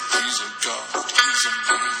he's a god, he's a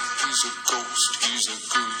man, he's a ghost, he's a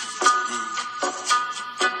guru.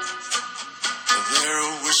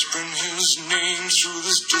 They're whispering his name through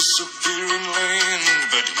this disappearing land,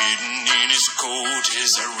 but hidden in his coat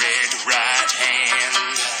is a red right hand.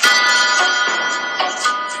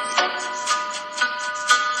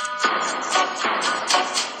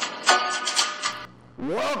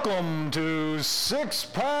 Welcome to Six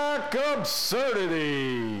Pack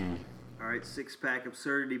Absurdity. All right, Six Pack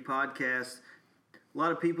Absurdity podcast. A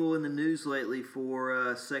lot of people in the news lately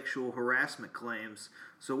for sexual harassment claims.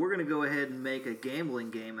 So we're going to go ahead and make a gambling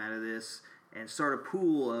game out of this and start a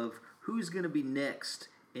pool of who's going to be next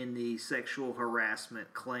in the sexual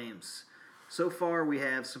harassment claims. So far, we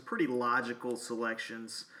have some pretty logical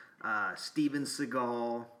selections. Steven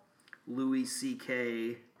Seagal, Louis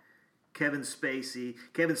C.K., Kevin Spacey.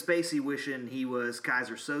 Kevin Spacey wishing he was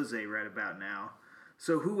Kaiser Soze right about now.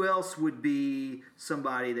 So who else would be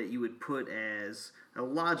somebody that you would put as a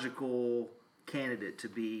logical candidate to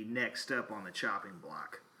be next up on the chopping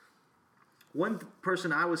block? One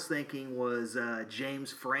person I was thinking was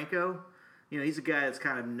James Franco. You know, he's a guy that's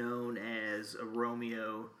kind of known as a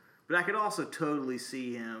Romeo, but I could also totally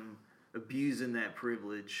see him abusing that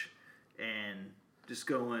privilege and just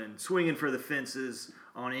going swinging for the fences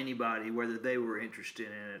on anybody, whether they were interested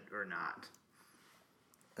in it or not.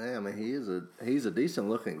 Yeah, I mean, he's a decent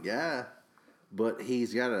looking guy, but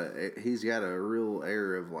he's got a real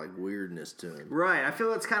air of like weirdness to him. Right. I feel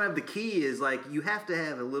that's kind of the key is like you have to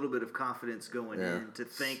have a little bit of confidence going in to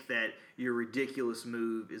think that your ridiculous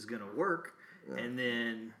move is going to work, and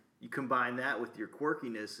then you combine that with your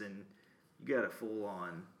quirkiness, and you got a full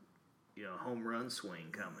on, home run swing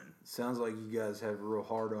coming. Sounds like you guys have a real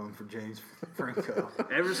hard on for James Franco.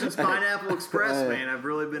 Ever since Pineapple Express, man, I've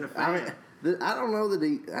really been a fan. I don't know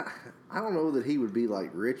that he would be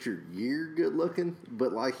like Richard Gere good looking,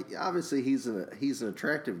 but like obviously he's an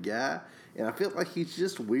attractive guy, and I feel like he's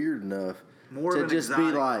just weird enough to just be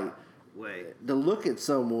like to look at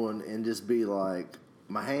someone and just be like,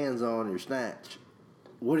 my hand's on your snatch.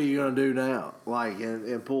 What are you gonna do now? Like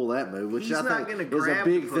and pull that move, which I think is a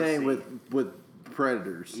big thing with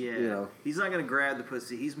predators. Yeah, he's not gonna grab the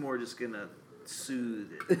pussy. He's more just gonna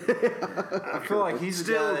soothe it. I feel like he's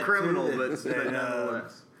still a criminal, but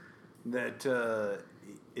nonetheless. That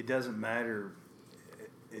it doesn't matter.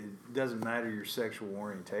 It doesn't matter your sexual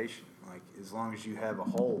orientation. Like as long as you have a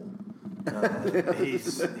hole,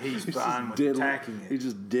 he's fine with attacking it. He's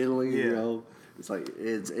just diddling. It's like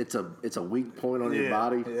it's a weak point on your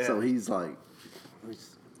body. Yeah. So he's like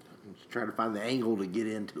he's trying to find the angle to get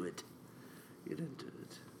into it.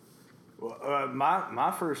 Well,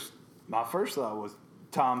 my first thought was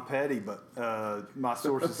Tom Petty, but my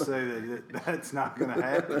sources say that's not going to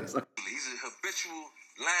happen. He's a habitual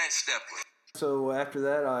line stepper. So after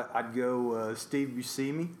that, I'd go Steve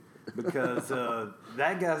Buscemi, because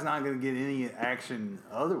that guy's not going to get any action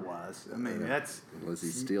otherwise. I mean, that's unless he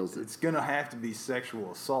steals it. It's going to have to be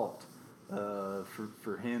sexual assault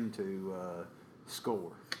for him to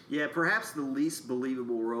score. Yeah, perhaps the least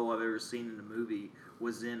believable role I've ever seen in a movie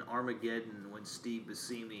was in Armageddon when Steve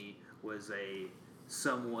Buscemi was a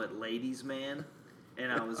somewhat ladies' man,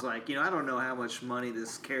 and I was like, I don't know how much money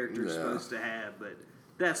this character is supposed to have, but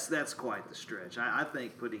that's quite the stretch. I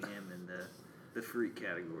think putting him in the freak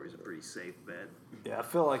category is a pretty safe bet. Yeah, I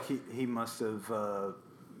feel like he must have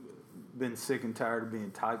been sick and tired of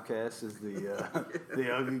being typecast as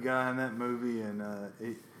the ugly guy in that movie, and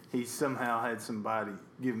he somehow had somebody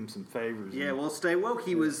give him some favors. Yeah, well, stay woke.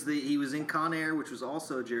 He was in Con Air, which was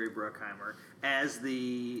also Jerry Bruckheimer, as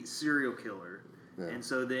the serial killer. Yeah. And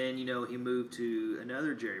so then, he moved to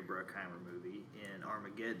another Jerry Bruckheimer movie in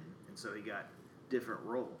Armageddon, and so he got different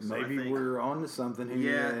roles. Maybe so we're on to something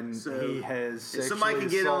here, and so he has sexually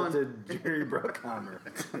assaulted Jerry Bruckheimer.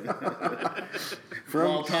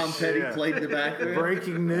 While Tom Petty played in the background.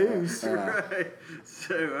 Breaking news. Right.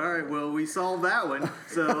 So, all right, well, we solved that one.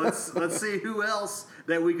 So let's see who else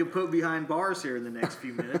that we could put behind bars here in the next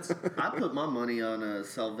few minutes. I put my money on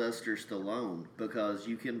Sylvester Stallone, because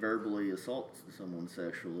you can verbally assault someone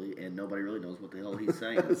sexually and nobody really knows what the hell he's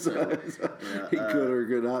saying. He could or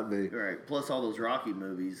could not be. Right. Plus all those Rocky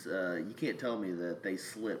movies, you can't tell me that they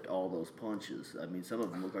slipped all those punches. I mean, some of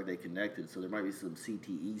them look like they connected, so there might be some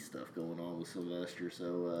CTE stuff going on with Sylvester.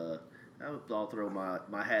 So I'll throw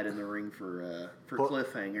my hat in the ring for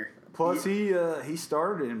Cliffhanger. Plus, he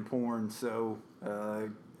started in porn, so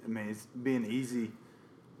it's being easy.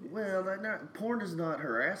 Well, porn is not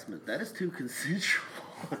harassment. That is too consensual.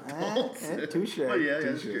 Touche. Oh, yeah,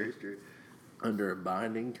 that's true. Under a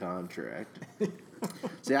binding contract.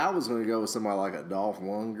 See, I was going to go with somebody like a Dolph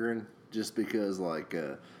Lundgren, just because,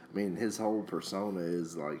 I mean, his whole persona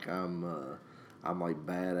is like I'm like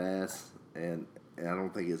badass, and I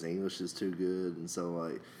don't think his English is too good, and so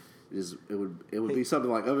like it would be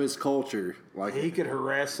something like of his culture. Like he could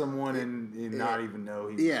harass someone and not even know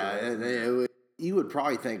he was and you would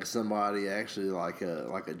probably think of somebody actually like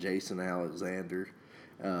a Jason Alexander.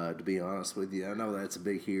 To be honest with you, I know that's a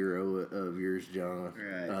big hero of yours, John.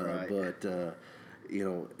 Right. But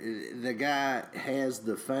the guy has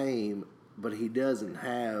the fame, but he doesn't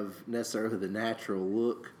have necessarily the natural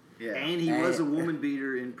look. Yeah. And he was a woman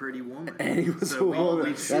beater in Pretty Woman. And he was a woman.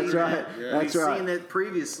 We've seen That's right. That. That's We've right. seen that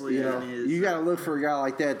previously. You got to look for a guy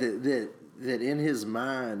like that in his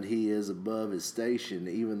mind he is above his station,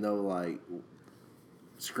 even though like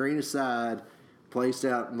screen aside, placed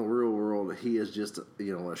out in the real world, he is just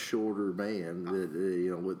a shorter man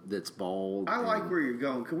that's bald. I like where you're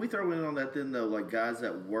going. Can we throw in on that then though, like guys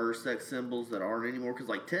that were sex symbols that aren't anymore? Because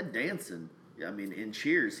like Ted Danson, I mean, in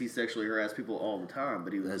Cheers, he sexually harassed people all the time,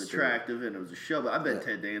 but he was attractive and it was a show. But I bet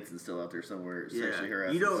Ted Danson's still out there somewhere sexually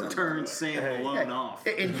harassing. You don't somebody. turn Sam Malone off.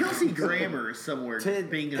 And Kelsey Grammer is somewhere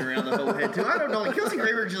binging around the whole head too. I don't know. Like Kelsey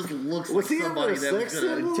Grammer just looks like somebody that was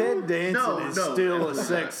gonna. Ted Danson is still a no.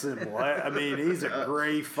 sex symbol. I mean, he's a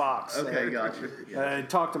gray fox. Okay, gotcha.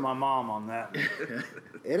 Talk to my mom on that.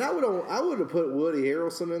 And I would have put Woody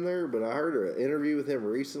Harrelson in there, but I heard an interview with him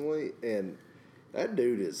recently, and that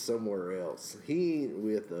dude is somewhere else. He ain't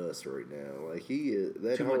with us right now. Like he is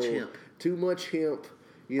too much hemp,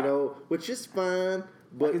 which is fine.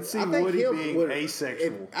 But I can see think Woody hemp being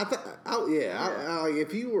asexual.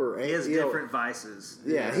 If you were, He has different vices.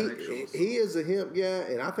 Yeah, he is a hemp guy,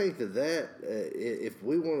 and I think that if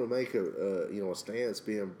we want to make a stance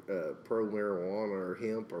being pro marijuana or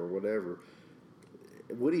hemp or whatever,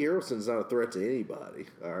 Woody Harrelson's not a threat to anybody.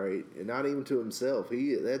 All right, and not even to himself.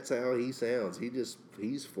 That's how he sounds.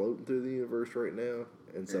 He's floating through the universe right now,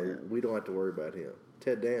 and so we don't have to worry about him.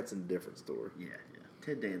 Ted Danson, different story. Yeah.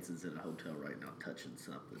 Ted Danson's in a hotel right now touching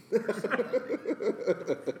something.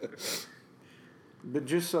 But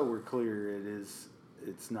just so we're clear,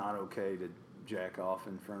 it's not okay to jack off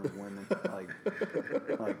in front of women. like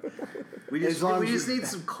we just need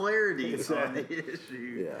some clarity on the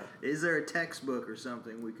issue. Yeah. Is there a textbook or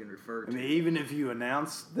something we can refer to? I mean, even if you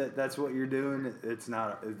announce that that's what you're doing, that's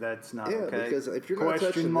not okay. Yeah, because if you're not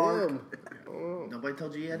touching them, nobody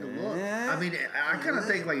told you you had to look. I mean, I kind of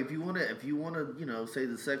think like if you want to, say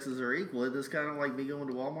the sexes are equal, it's kind of like me going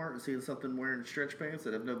to Walmart and seeing something wearing stretch pants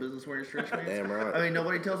that have no business wearing stretch pants. Damn right. I mean,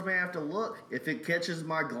 nobody tells me I have to look. If it catches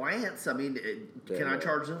my glance, I mean, can I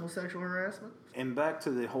charge them with sexual harassment? And back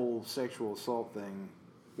to the whole sexual assault thing.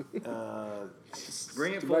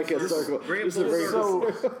 Bring it full circle. Bring it full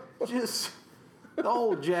circle. So, just the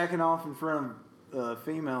whole jacking off in front of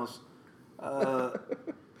females. I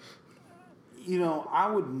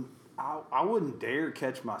wouldn't dare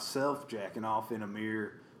catch myself jacking off in a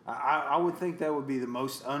mirror. I would think that would be the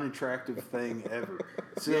most unattractive thing ever.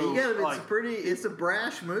 So, it's a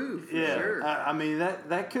brash move. For sure. I mean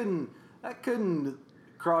that couldn't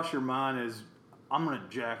cross your mind as I'm gonna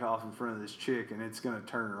jack off in front of this chick and it's gonna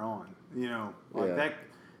turn her on.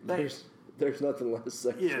 There's nothing less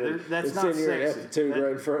sexual. Yeah, that's than not sitting here sexy. at attitude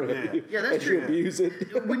right in front of you. Yeah, that's as true. you abuse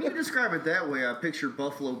it. When you describe it that way, I picture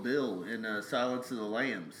Buffalo Bill in Silence of the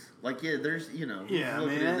Lambs. Like, there's, he's looking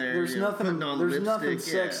in there, there's nothing lipstick,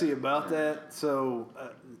 sexy about that. So,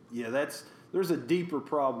 there's a deeper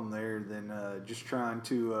problem there than just trying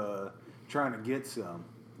to get some.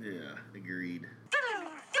 Yeah, agreed.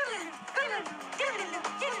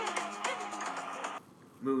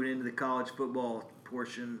 Moving into the college football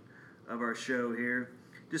portion of our show here.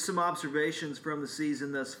 Just some observations from the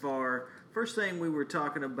season thus far. First thing we were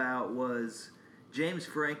talking about was James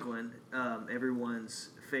Franklin, everyone's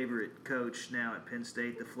favorite coach now at Penn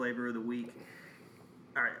State, the flavor of the week.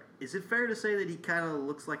 All right, is it fair to say that he kind of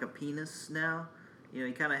looks like a penis now?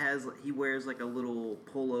 He wears like a little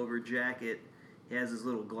pullover jacket. He has his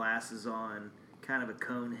little glasses on, kind of a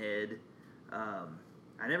cone head.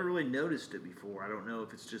 I never really noticed it before. I don't know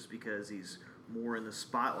if it's just because he's more in the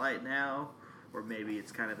spotlight now, or maybe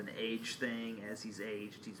it's kind of an age thing. As he's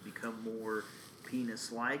aged, he's become more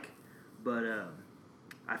penis-like. But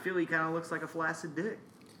I feel he kind of looks like a flaccid dick.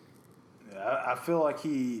 Yeah, I feel like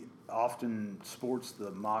he often sports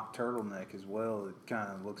the mock turtleneck as well. It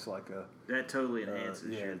kind of looks like that totally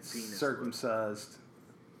enhances your it's penis. Circumcised.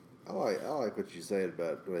 I like what you said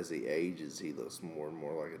about as he ages, he looks more and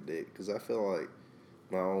more like a dick. Because I feel like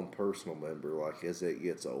my own personal member, like as it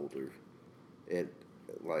gets older,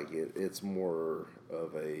 it's more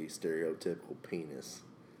of a stereotypical penis,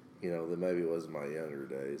 than maybe it was in my younger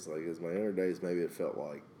days. Like, as my younger days, maybe it felt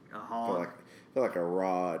like A hog. Felt like a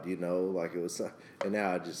rod, like it was, and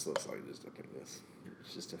now it just looks like just a penis.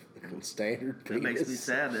 It's just a standard penis. That makes me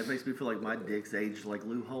sad. That makes me feel like my dick's aged like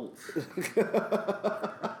Lou Holtz.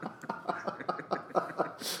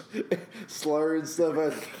 Slurring stuff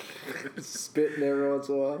out, spitting every once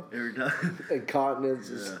in a while. Every time. Incontinence.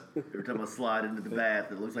 Yeah. Every time I slide into the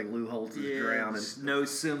bath, it looks like Lou Holtz is drowning. No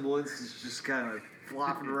semblance. It's just kind of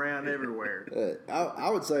flopping around everywhere. I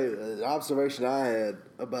would say the observation I had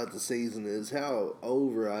about the season is how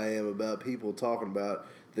over I am about people talking about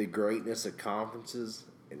the greatness of conferences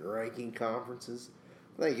and ranking conferences.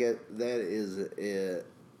 I think that is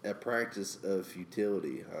a practice of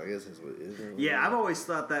futility. I guess that's what it is. Yeah, I've always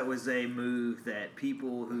thought that was a move that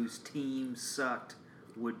people whose teams sucked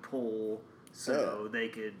would pull so they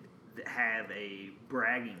could have a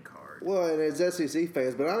bragging card. Well, and as SEC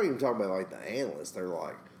fans, but I don't even talk about like the analysts. They're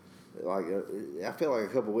like I feel like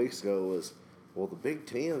a couple weeks ago was, well, the Big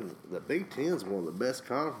Ten. The Big Ten's one of the best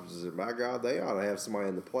conferences, and by God, they ought to have somebody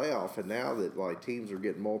in the playoff. And now that like teams are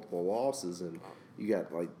getting multiple losses, and you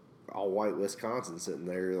got like all white Wisconsin sitting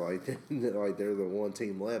there, like they're the one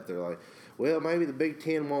team left. They're like, well, maybe the Big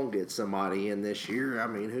Ten won't get somebody in this year. I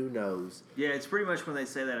mean, who knows? Yeah, it's pretty much when they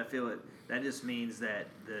say that, I feel it. That just means that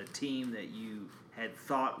the team that you had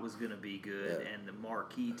thought was going to be good and the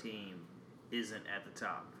marquee team isn't at the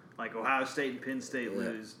top. Like Ohio State and Penn State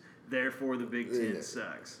lose, therefore the Big Ten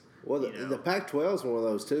sucks. Well, the Pac-12 is one of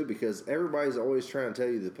those too, because everybody's always trying to tell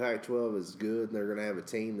you the Pac-12 is good and they're going to have a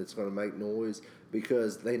team that's going to make noise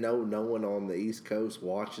because they know no one on the East Coast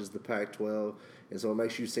watches the Pac-12, and so it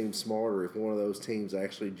makes you seem smarter if one of those teams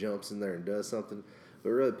actually jumps in there and does something. But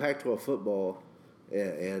really, Pac-12 football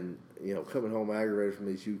and coming home aggravated from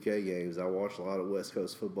these UK games, I watch a lot of West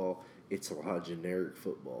Coast football. It's a lot of generic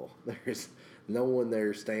football. There's no one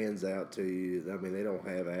there stands out to you. I mean, they don't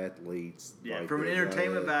have athletes. Yeah, like from an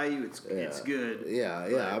entertainment value, it's good.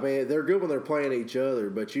 Yeah. I mean, they're good when they're playing each other,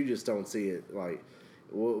 but you just don't see it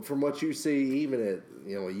from what you see, even at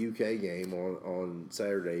a UK game on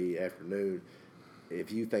Saturday afternoon.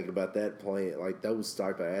 If you think about that playing, like those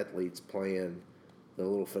type of athletes playing the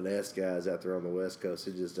little finesse guys out there on the West Coast,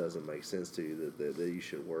 it just doesn't make sense to you that you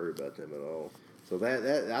should worry about them at all. So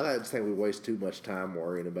that I just think we waste too much time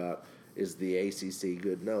worrying about, is the ACC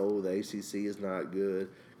good? No, the ACC is not good.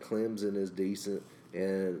 Clemson is decent,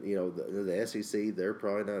 and the SEC, they're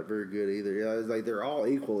probably not very good either. It's like they're all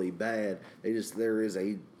equally bad. There is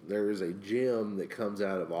a gem that comes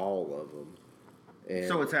out of all of them. And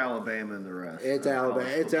so it's Alabama and the rest. It's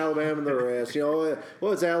Alabama and the rest.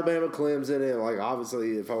 It's Alabama, Clemson, and like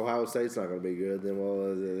obviously if Ohio State's not going to be good, then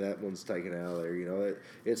that one's taken out of there.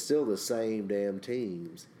 It's still the same damn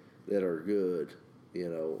teams that are good.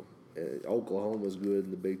 Oklahoma's good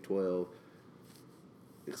in the Big 12,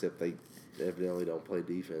 except they evidently don't play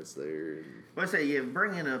defense there. Well, I say,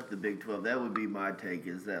 bringing up the Big 12, that would be my take.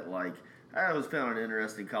 Is that like I always found it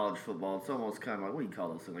interesting college football. It's almost kind of like, what do you call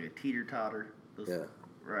those things? Like a teeter-totter.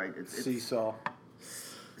 Right. It's seesaw.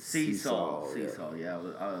 Seesaw. Yeah.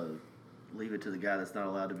 I'll leave it to the guy that's not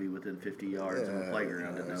allowed to be within 50 yards of the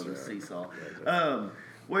playground to know the seesaw.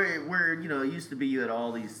 Where it used to be you had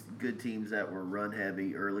all these good teams that were run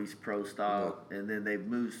heavy or at least pro style, and then they've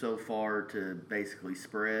moved so far to basically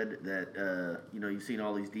spread that you've seen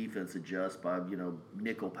all these defense adjust by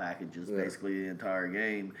nickel packages basically the entire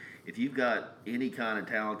game. If you've got any kind of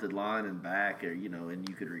talented line and back, or and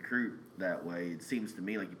you could recruit that way, it seems to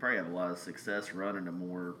me like you probably have a lot of success running a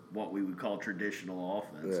more what we would call traditional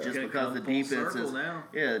offense. Just because the defense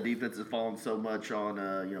has fallen so much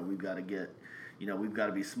on we've got to get. We've got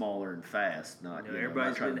to be smaller and fast. Not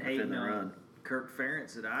everybody's not been hating on run. Kirk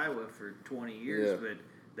Ferentz at Iowa for 20 years, but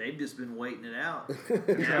they've just been waiting it out.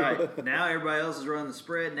 Now everybody else is running the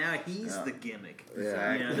spread. Now he's the gimmick.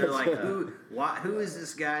 Exactly. They're like, who is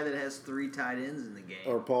this guy that has 3 tight ends in the game?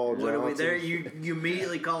 Or Paul Johnson. You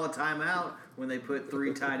immediately call a timeout when they put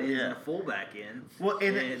 3 tight ends and a fullback in. Well,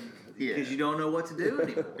 because you don't know what to do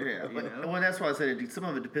anymore. Well, that's why I said some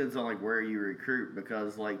of it depends on where you recruit,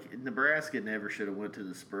 because Nebraska never should have went to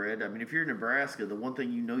the spread. I mean, if you're Nebraska, the one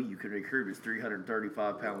thing you can recruit is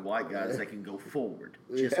 335-pound white guys that can go forward.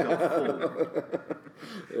 Just go forward.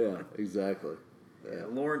 Yeah, exactly. Yeah,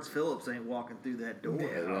 Lawrence Phillips ain't walking through that door.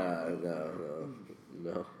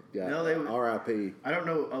 No. No, they R.I.P. I don't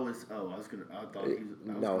know. I thought he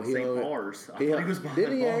was. He say bars. I thought he was behind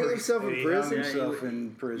didn't he hang bars. himself in prison? Himself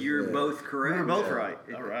in prison. You're both correct. We were both right.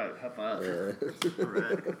 All right, high five.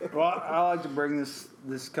 Well, I like to bring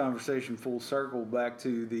this conversation full circle back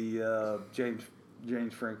to the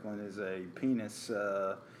James Franklin is a penis.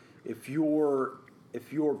 If your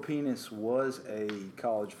penis was a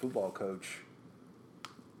college football coach,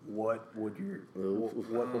 what would your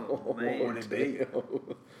what man. would it be?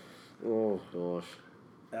 Oh gosh.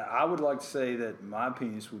 I would like to say that my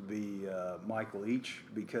penis would be Michael Leach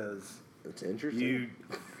because It's interesting.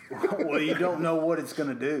 you don't know what it's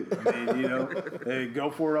going to do. I mean,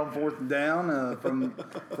 go for it on 4th and down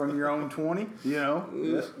from your own 20.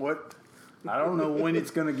 What. I don't know when it's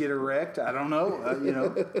going to get erect. I don't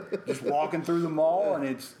know. Just walking through the mall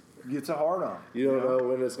and gets a hard on. You don't know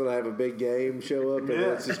when it's going to have a big game show up and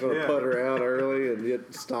it's just going to putter out early and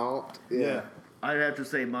get stomped. Yeah. I'd have to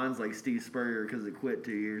say mine's like Steve Spurrier because it quit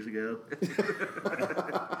 2 years ago.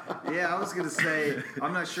 Yeah, I was going to say,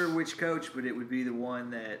 I'm not sure which coach, but it would be the one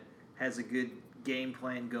that has a good game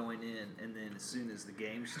plan going in, and then as soon as the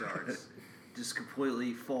game starts, just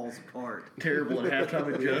completely falls apart. Terrible at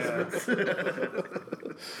halftime adjustments.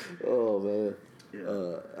 Oh, man.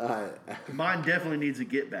 Yeah. Mine definitely needs a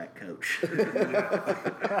get back coach.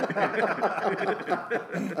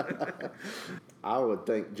 I would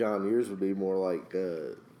think John yours would be more like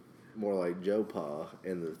Joe Pa,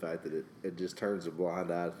 and the fact that it just turns a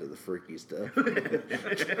blind eye to the freaky stuff.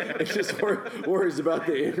 It just worries about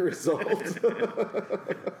the end result.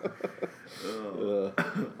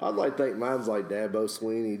 I'd like to think mine's like Dabo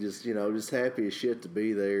Sweeney, just happy as shit to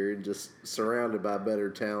be there and just surrounded by better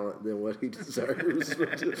talent than what he deserves.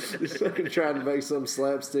 just fucking trying to make some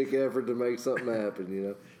slapstick effort to make something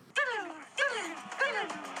happen,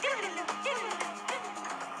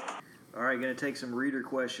 All right, going to take some reader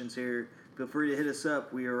questions here. Feel free to hit us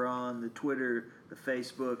up. We are on the Twitter, the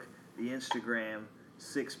Facebook, the Instagram,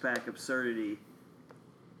 Six Pack Absurdity.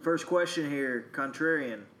 First question here,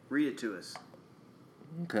 Contrarian. Read it to us.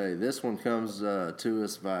 Okay, this one comes to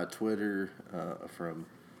us via Twitter from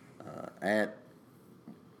at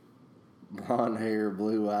blonde hair,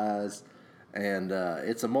 blue eyes, and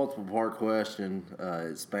it's a multiple part question.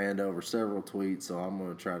 It spanned over several tweets, so I'm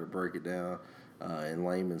going to try to break it down in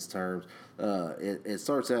layman's terms. It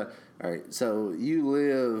starts out, all right, so you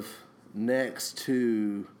live next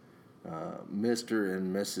to Mr.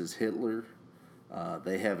 and Mrs. Hitler.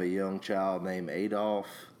 They have a young child named Adolf.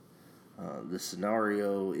 The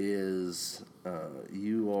scenario is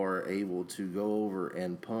you are able to go over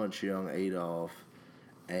and punch young Adolf,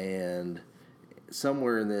 and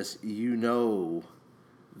somewhere in this,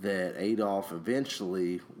 that Adolf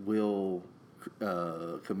eventually will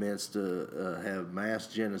commence to have mass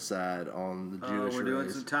genocide on the Jewish race. We're doing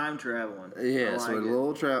some time traveling. Yeah, so a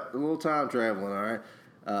little time traveling, all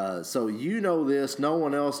right? So this, no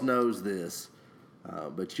one else knows this,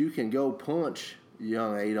 but you can go punch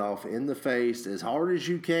young Adolf in the face as hard as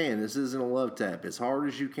you can. This isn't a love tap. As hard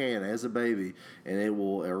as you can as a baby, and it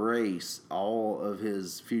will erase all of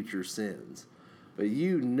his future sins. But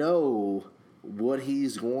what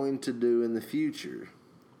he's going to do in the future,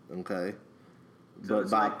 okay? So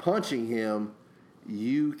but by punching him,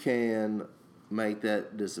 you can make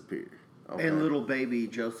that disappear. Okay? And little baby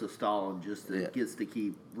Joseph Stalin gets to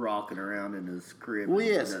keep rocking around in his crib. Well,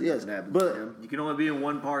 yes, but you can only be in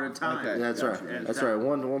one part at a time. Okay, that's right. That's right.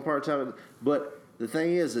 One part of time. But the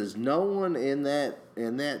thing is no one in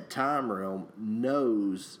that time realm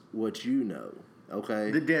knows what you know.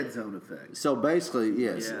 Okay. The dead zone effect. So basically,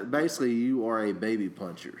 yes. Yeah. Basically, you are a baby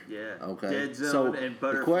puncher. Yeah. Okay. Dead zone and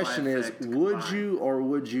butterfly the question is, would combined. you or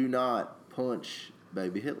would you not punch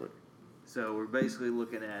baby Hitler? So we're basically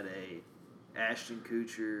looking at a Ashton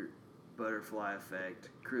Kutcher butterfly effect,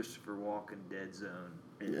 Christopher Walken dead zone.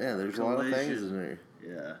 Yeah, there's a lot of things in there.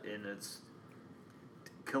 Yeah. And it's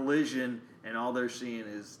collision, and all they're seeing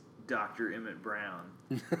is Dr. Emmett Brown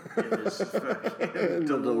in this fucking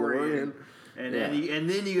DeLorean. And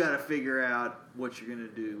then you got to figure out what you're gonna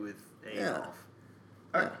do with Adolf.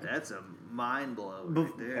 Yeah. That's a mind blow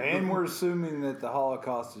right there. And we're assuming that the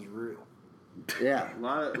Holocaust is real. Yeah,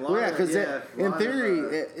 because in theory,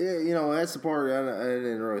 that's the part I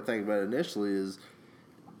didn't really think about initially. Is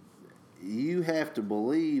you have to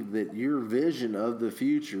believe that your vision of the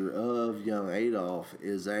future of young Adolf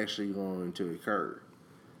is actually going to occur.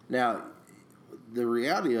 Now, the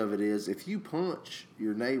reality of it is, if you punch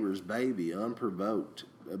your neighbor's baby unprovoked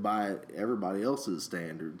by everybody else's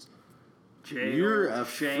standards, you're a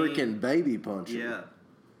freaking baby puncher. Yeah.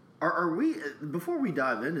 Are we, before we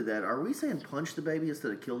dive into that, are we saying punch the baby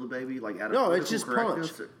instead of kill the baby? Like, out of no, it's just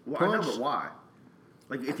punch. Well, I know, but why?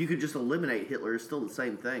 Like, if you could just eliminate Hitler, it's still the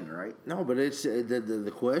same thing, right? No, but it's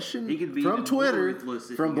the question from Twitter,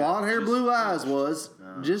 from blonde hair, blue eyes was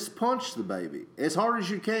just punch the baby as hard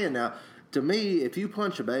as you can. Now, to me, if you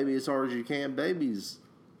punch a baby as hard as you can, babies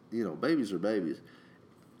are babies.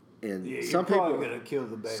 And yeah, some you're people probably gonna kill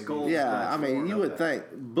the baby. I mean, you would think,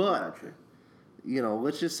 but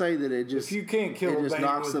let's just say that it just If you can't kill a just baby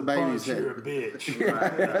knocks with the a baby's punch, head. you're a bitch.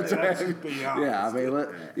 Let's just be honest. Yeah, I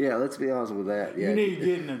mean, let's be honest with that. Yeah, You need to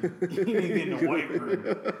get in the weight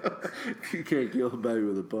room. you can't kill a baby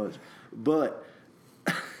with a punch, but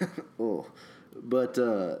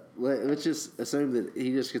let's just assume that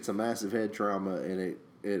he just gets a massive head trauma and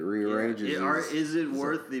it rearranges. Is it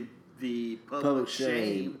worth the public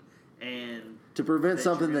shame and to prevent that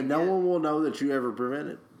something you're that gonna no get? one will know that you ever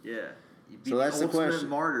prevented? Yeah. You'd be So that's the ultimate question.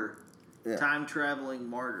 martyr. Yeah. Time traveling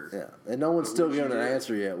martyr. Yeah, and no one's still would you giving an do?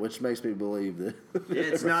 answer yet, which makes me believe that. Yeah,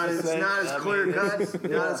 it's not as clear cut.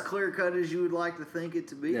 Yeah. Not as clear cut as you would like to think it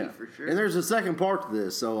to be, Yeah, for sure. And there's a second part to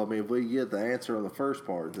this, so I mean, if we get the answer on the first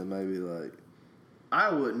part, then maybe like. I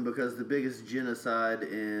wouldn't, because the biggest genocide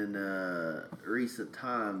in recent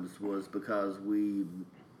times was because we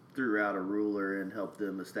threw out a ruler and helped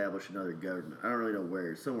them establish another government. I don't really know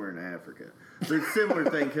where. Somewhere in Africa. But a similar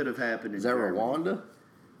thing could have happened in Is that Germany. Rwanda?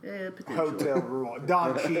 Yeah, potentially. Hotel room.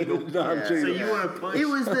 Don Cheadle. Yeah. So you want to punch It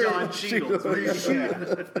was the Don Cheadle?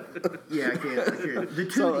 Yeah, I can't. The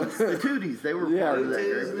Tooties, they were part of that. The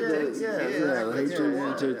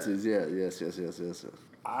Tutsis. Yeah, yes.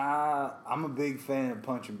 I'm a big fan of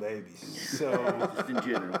punching babies. So Just in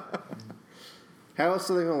general. How else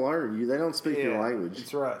are they going to learn you? They don't speak your language.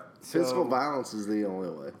 That's right. Physical So, violence is the only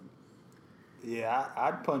way. Yeah,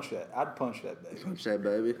 I'd punch that. I'd punch that baby. Punch that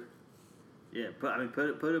baby. Yeah,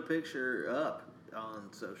 put a picture up on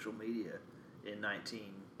social media in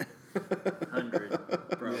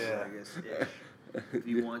 1900, probably, Yeah. I guess, if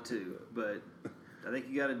you want to. But I think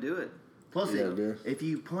you got to do it. Plus, Yeah, dude. if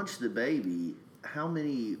you punch the baby, how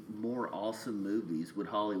many more awesome movies would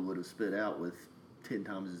Hollywood have spit out with 10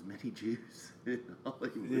 times as many Jews in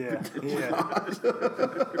Hollywood? Yeah.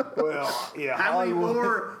 Well, yeah. How many Hollywood-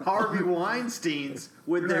 more Harvey Weinsteins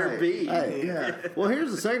would there Right. be? Hey, Yeah. well,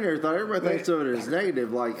 here's the secondary thought. Everybody thinks of it as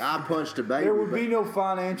negative, like I punched a baby. There would but- be no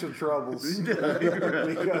financial troubles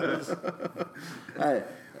because Hey,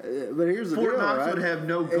 but here's the Fort deal, Knox right? would have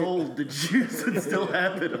no gold. The Jews would still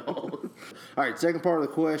have it all. All right, second part of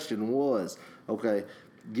the question was, okay,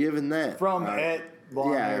 given that. from all right, at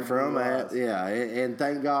blonde Yeah, hair, from blue at, eyes. yeah, and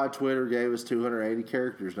thank God Twitter gave us 280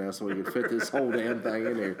 characters now so we can fit this whole damn thing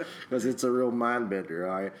in here because it's a real mind bender,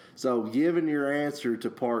 all right? So, given your answer to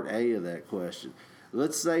part A of that question,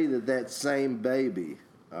 let's say that same baby,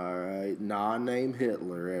 all right, non-named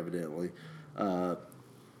Hitler, evidently,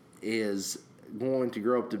 is going to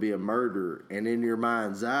grow up to be a murderer, and in your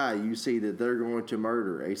mind's eye, you see that they're going to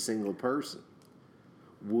murder a single person.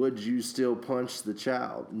 Would you still punch the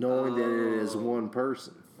child, knowing that it is one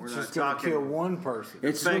person? We're It's not just going to kill talking. one person.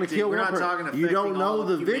 It's going to Affecting- kill we're one not person. talking You don't affecting know all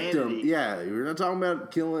the of victim. humanity. Yeah, we're not talking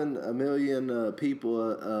about killing a million people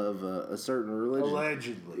of a certain religion.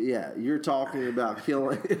 Allegedly. Yeah, you're talking about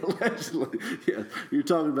killing allegedly. Yeah, you're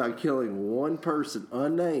talking about killing one person,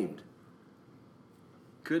 unnamed.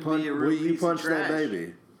 Could be a real Will you piece punch of trash. that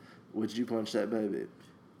baby? Would you punch that baby?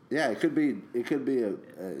 Yeah, it could be. It could be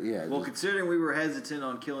yeah. Well, just- considering we were hesitant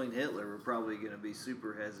on killing Hitler, we're probably going to be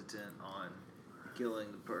super hesitant on killing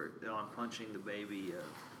on punching the baby.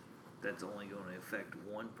 That's only going to affect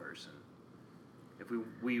one person. If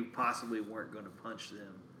we possibly weren't going to punch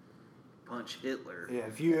Hitler. Yeah,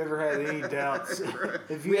 if you ever had any doubts,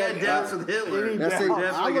 if you We had doubts with Hitler. any Now, see,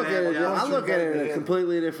 doubts- I look at it. doubts I look at it in a Yeah.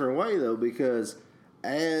 completely different way, though, because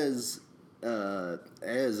as a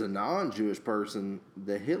non-Jewish person,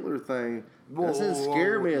 the Hitler thing doesn't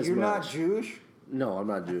scare me as You're much. not Jewish? No, I'm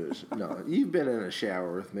not Jewish. No, you've been in a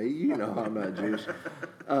shower with me. You know I'm not Jewish.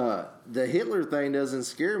 The Hitler thing doesn't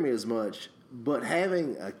scare me as much, but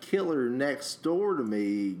having a killer next door to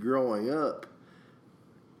me growing up,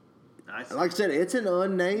 like I said, it's an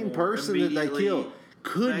unnamed More person that they immediately killed.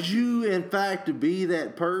 Could affected. you, in fact, be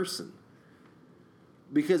that person?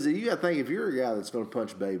 Because you got to think, if you're a guy that's going to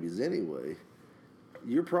punch babies anyway,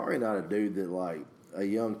 you're probably not a dude that, like, a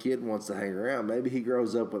young kid wants to hang around. Maybe he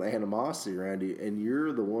grows up with animosity around you, and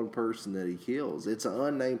you're the one person that he kills. It's an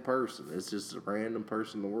unnamed person. It's just a random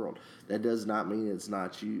person in the world. That does not mean it's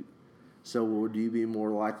not you. So would you be more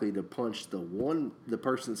likely to punch the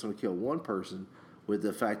person that's going to kill one person with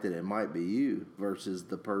the fact that it might be you versus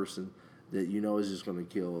the person that you know is just going to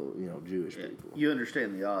kill, Jewish people? You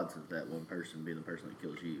understand the odds of that one person being the person that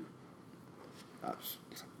kills you.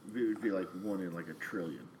 It would be like 1 in like a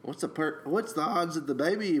trillion. What's the odds that the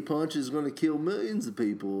baby you punch is going to kill millions of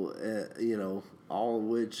people? All of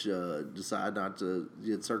which decide not to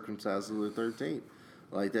get circumcised until they're 13.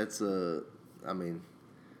 Like that's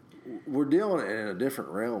we're dealing in a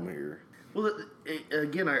different realm here. Well,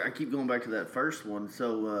 again, I keep going back to that first one.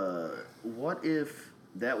 So, what if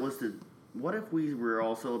we were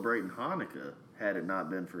all celebrating Hanukkah? had it not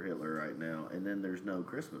been for Hitler right now. And then there's no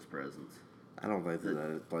Christmas presents. I don't think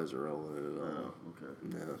that plays a role in it at all. Oh,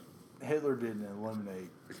 okay. No. Hitler didn't eliminate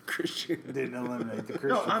Christian. the Christian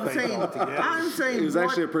No, I'm faith saying, altogether. I'm saying, He was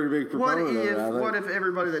actually a pretty big proponent of it, I think. What if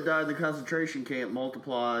everybody that died in the concentration camp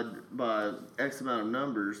multiplied by X amount of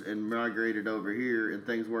numbers and migrated over here, and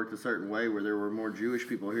things worked a certain way where there were more Jewish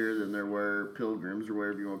people here than there were pilgrims or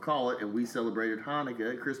whatever you want to call it, and we celebrated Hanukkah,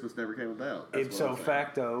 and Christmas never came about. That's Ipso what I'm saying.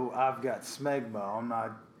 facto, I've got smegma. I'm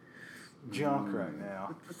not junk right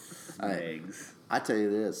now. Eggs. I tell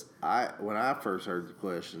you this, when I first heard the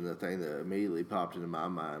question, the thing that immediately popped into my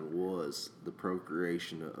mind was the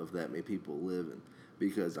procreation of that many people living,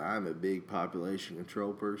 because I'm a big population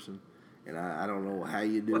control person, and I don't know how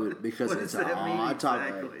you do it because what it's does that mean odd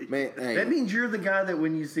topic. exactly? Man, hey, That means you're the guy that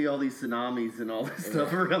when you see all these tsunamis and all this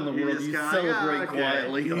stuff around the world, just you kinda, celebrate okay.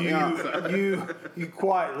 quietly. You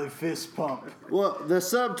quietly fist pump. well, the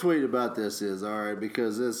subtweet about this is all right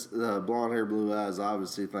because this blonde hair, blue eyes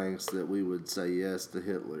obviously thinks that we would say yes to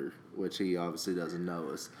Hitler, which he obviously doesn't know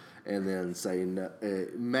us, and then say no.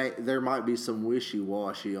 There might be some wishy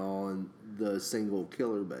washy on the single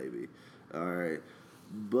killer baby, all right,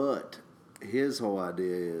 but his whole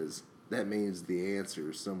idea is that means the answer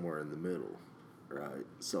is somewhere in the middle, right?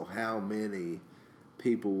 So how many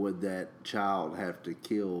people would that child have to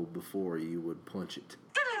kill before you would punch it?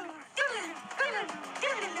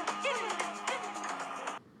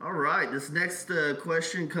 All right, this next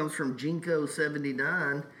question comes from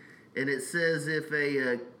Jinko79, and it says if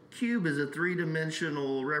a cube is a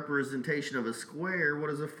three-dimensional representation of a square, what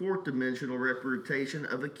is a fourth-dimensional representation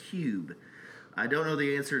of a cube? I don't know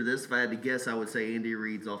the answer to this. If I had to guess, I would say Andy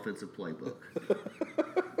Reid's offensive playbook.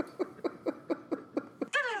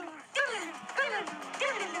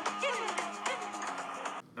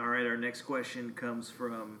 All right, our next question comes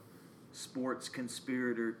from Sports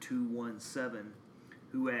Conspirator 217,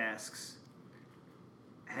 who asks,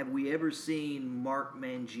 have we ever seen Mark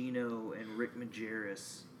Mangino and Rick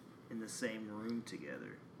Majerus in the same room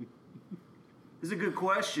together? This is a good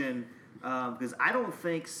question, because I don't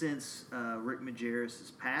think since Rick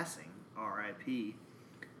Majerus' passing, R.I.P.,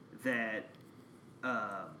 that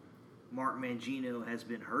Mark Mangino has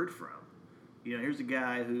been heard from. You know, here's a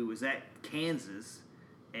guy who was at Kansas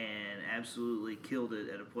and absolutely killed it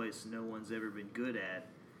at a place no one's ever been good at,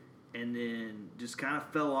 and then just kind of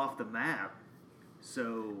fell off the map.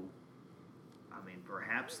 So, I mean,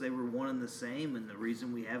 perhaps they were one and the same, and the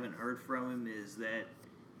reason we haven't heard from him is that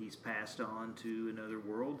he's passed on to another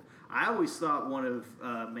world. I always thought one of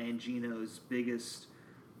Mangino's biggest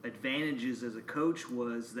advantages as a coach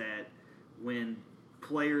was that when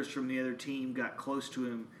players from the other team got close to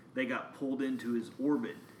him, they got pulled into his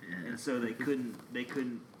orbit, and so they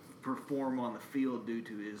couldn't perform on the field due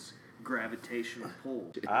to his gravitational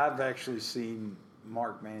pull. I've actually seen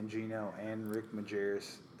Mark Mangino and Rick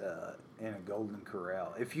Majerus in a Golden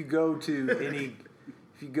Corral. If you go to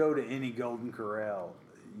any Golden Corral,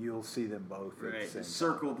 you'll see them both at Right, the same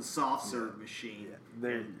circle the soft serve machine, Yeah.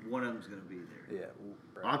 and one of them's going to be there. time.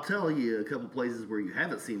 Yeah, I'll tell you a couple places where you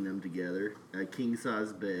haven't seen them together: a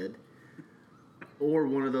king-size bed, or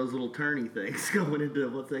one of those little turny things going into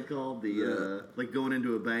what's that called? The like going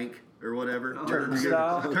into a bank or whatever.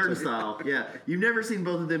 Turnstile? Turnstile. Yeah, you've never seen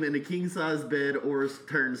both of them in a king-size bed or a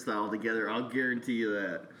turnstile together. I'll guarantee you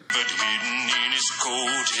that. But hidden in his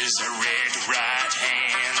coat is a red